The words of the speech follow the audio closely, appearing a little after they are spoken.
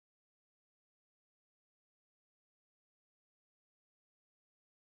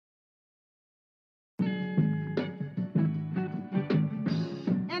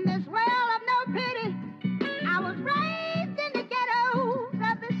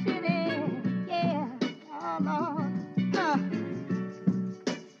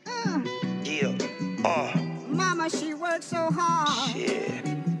Mama, she worked so hard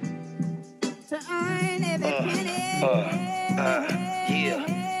to earn every penny.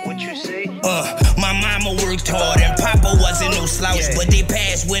 What you say? My mama worked hard and Papa wasn't no slouch, but they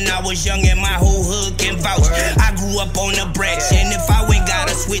passed when I was young and my whole hood can vouch. I grew up on the brats, and if I went got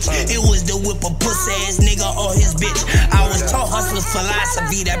a switch, it was the whip a pussy ass nigga or his bitch. I was taught hustler's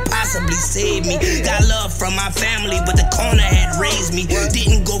philosophy that possibly saved me. Got love from my family, but the corner had raised me.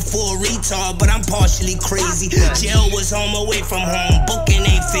 Didn't go for a retard, but I'm partially crazy. Jail was home away from home, booking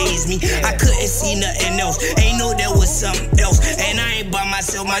ain't phased me. I couldn't see nothing else, ain't know there was something else. And I ain't by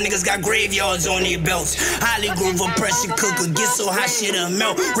myself, my niggas got graveyards on their belts. Holly Grove, a pressure cooker, get so hot shit'll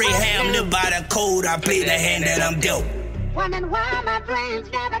melt. Ray Ham live by the code, I play the hand that I'm dealt. Wondering why my dreams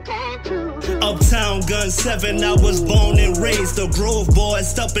never came true. Uptown Gun 7, I was born and raised. The Groveboy,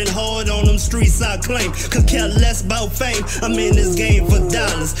 stepping hard on them streets I claim. Could care less about fame, I'm in this game for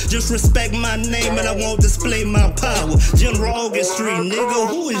dollars. Just respect my name and I won't display my power. General August Street, nigga,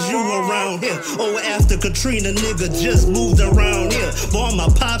 who is you around here? Oh, after Katrina, nigga, just moved around here. Boy, my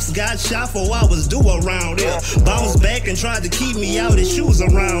pops got shot for I was due around here. Bounced back and tried to keep me out his shoes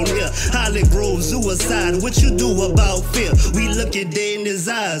around here. Holly Grove, suicide, what you do about fear? We look at dead in his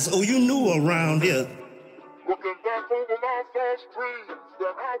eyes, oh, you knew around here. Looking back over my false dreams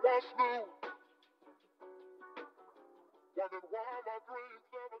that I once knew. Wondering why my dreams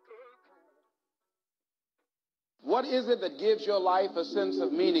never came true. What is it that gives your life a sense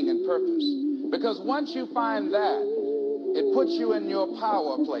of meaning and purpose? Because once you find that, it puts you in your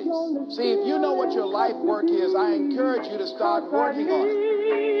power place. See, if you know what your life work is, I encourage you to start working on it.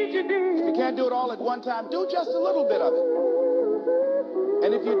 If you can't do it all at one time, do just a little bit of it.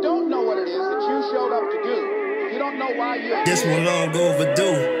 And if you don't know what it is that you showed up to do, if you don't know why you're this one long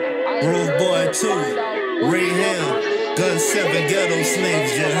overdue. Groveboy Toot, Ray Ham, Gun 7, Ghetto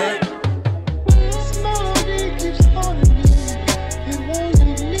slaves, you heard?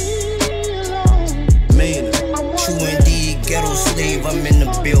 Man, true indeed, ghetto slave, I'm in the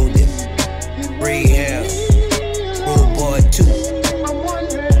building. Ray Ham, Groveboy Toot.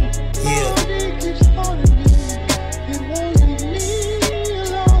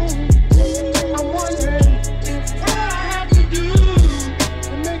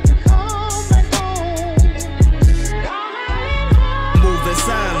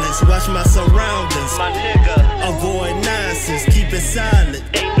 Watch my surroundings, My nigga, avoid nonsense, keep it silent.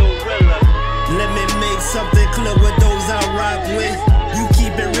 ain't no realer. Let me make something clear with those I rock with. You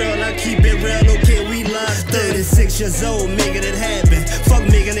keep it real, I keep it real, okay, we locked in. 36 years old, making it happen. Fuck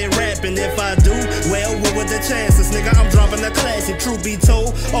making it rapping, if I do, well, what were the chances? Nigga, I'm dropping a classic, truth be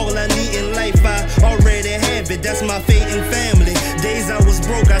told. All I need in life, I already have it, that's my fate and family. Days I was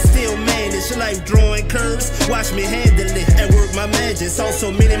broke, I still managed. Life drawing curves, watch me handle it and work my magic. Saw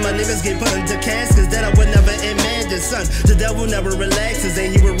so many of my niggas get put into caskets that I would never imagine, son. The devil never relaxes,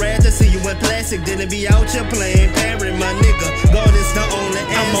 and he would rather see you in plastic than to be out here playing parent, my nigga. God is the only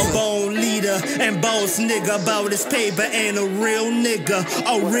answer. I'm a born leader and boss nigga about his paper and a real nigga.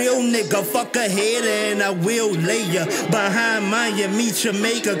 A real nigga, fuck a hater and I will lay ya behind mine, you meet your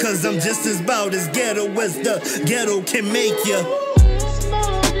maker. Cause I'm just as bout as ghetto as the ghetto can make ya.